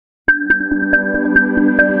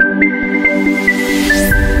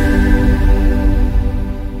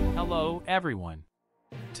everyone.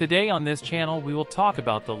 Today on this channel we will talk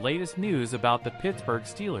about the latest news about the Pittsburgh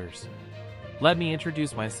Steelers. Let me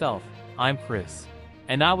introduce myself. I'm Chris,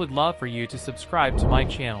 and I would love for you to subscribe to my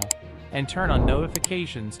channel and turn on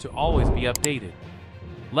notifications to always be updated.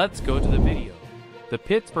 Let's go to the video. The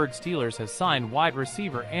Pittsburgh Steelers have signed wide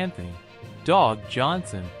receiver Anthony "Dog"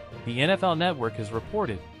 Johnson, the NFL Network has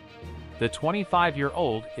reported. The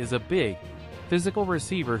 25-year-old is a big, physical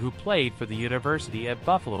receiver who played for the University at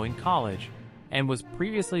Buffalo in college and was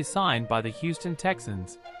previously signed by the Houston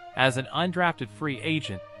Texans as an undrafted free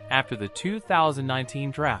agent after the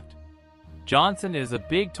 2019 draft. Johnson is a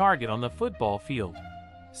big target on the football field,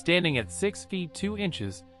 standing at 6 feet 2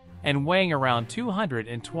 inches and weighing around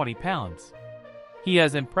 220 pounds. He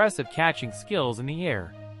has impressive catching skills in the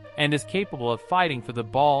air and is capable of fighting for the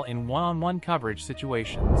ball in one-on-one coverage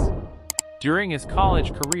situations. During his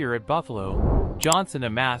college career at Buffalo, Johnson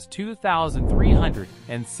amassed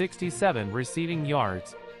 2,367 receiving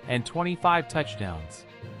yards and 25 touchdowns.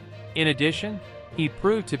 In addition, he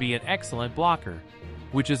proved to be an excellent blocker,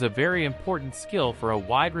 which is a very important skill for a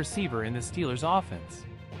wide receiver in the Steelers' offense.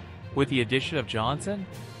 With the addition of Johnson,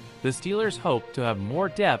 the Steelers hope to have more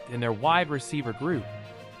depth in their wide receiver group.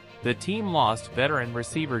 The team lost veteran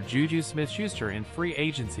receiver Juju Smith-Schuster in free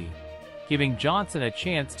agency, giving Johnson a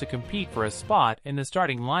chance to compete for a spot in the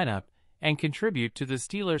starting lineup and contribute to the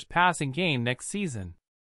Steelers' passing game next season.